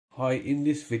Hi, in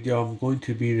this video I'm going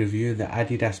to be reviewing the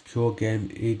Adidas Pure Game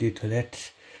EDT.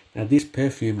 Now this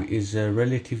perfume is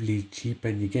relatively cheap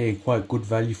and you're getting quite good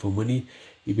value for money.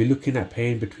 You'll be looking at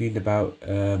paying between about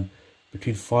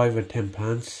between £5 and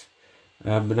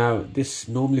 £10. Now this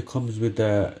normally comes with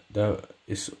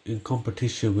it's in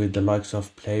competition with the likes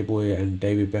of Playboy and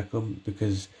David Beckham,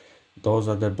 because those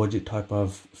are the budget type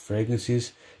of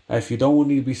fragrances. Now, if you don't want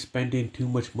to be spending too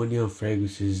much money on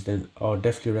fragrances, then I'll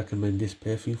definitely recommend this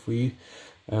perfume for you.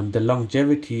 The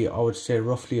longevity, I would say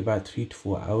roughly about 3 to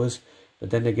 4 hours, but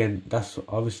then again, that's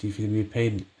obviously if you're going to be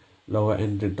paying lower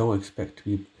end, don't expect to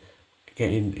be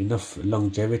getting enough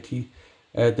longevity.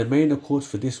 The main accords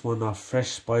for this one are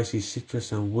fresh, spicy,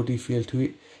 citrus and woody feel to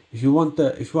it. If you want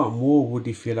more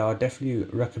woody feel, I definitely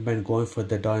recommend going for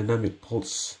the Dynamic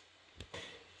Pulse.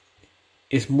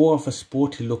 It's more of a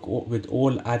sporty look with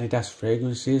all Adidas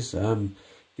fragrances.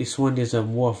 This one is a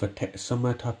more of a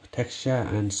summer type of texture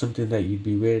and something that you'd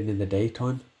be wearing in the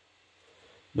daytime,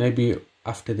 maybe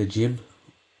after the gym.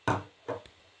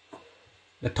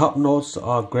 The top notes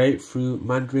are grapefruit,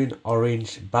 mandarin,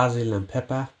 orange, basil and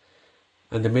pepper.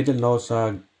 And the middle notes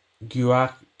are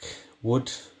guaiac,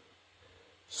 wood,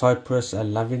 cypress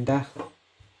and lavender.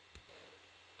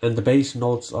 And the base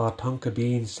notes are tonka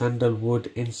bean,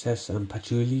 sandalwood, incense and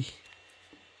patchouli.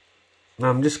 Now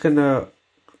I'm just going to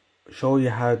show you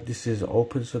how this is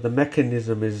open. So the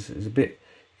mechanism is a bit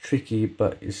tricky,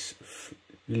 but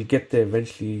you'll get there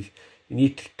eventually. You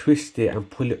need to twist it and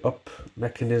pull it up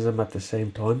mechanism at the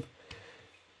same time.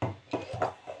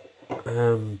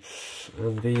 And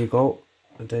there you go.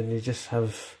 And then you just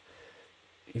have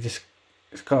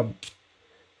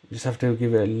to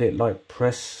give it a little light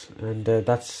press, and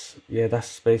that's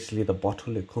basically the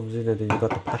bottle it comes in. And then you got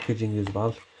the packaging as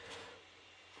well.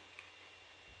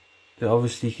 And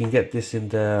obviously you can get this in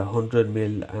the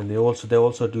 100ml, and they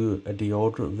also do a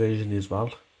deodorant version as well.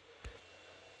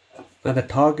 Now the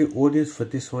target audience for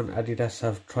this one, Adidas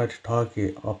have tried to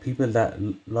target are people that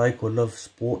like or love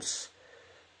sports.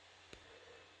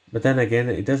 But then again,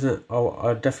 it doesn't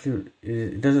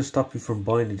stop you from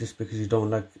buying it just because you don't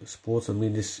like sports. I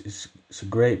mean, it's a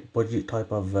great budget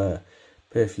type of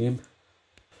perfume.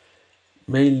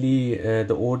 Mainly,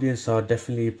 the audience are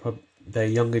definitely the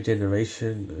younger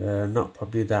generation, not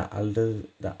probably the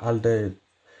older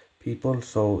people.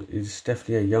 So it's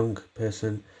definitely a young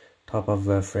person type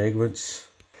of fragrance.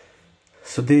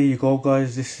 So there you go,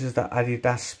 guys. This is the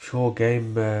Adidas Pure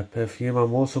Game perfume.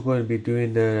 I'm also going to be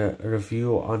doing a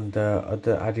review on the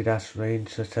other Adidas range,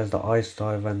 such as the Ice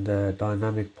Dive and the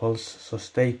Dynamic Pulse. So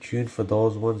stay tuned for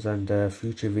those ones and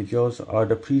future videos.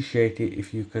 I'd appreciate it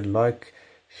if you can like,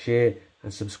 share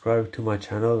and subscribe to my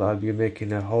channel. I'll be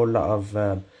making a whole lot of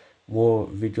more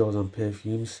videos on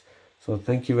perfumes. So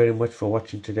thank you very much for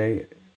watching today.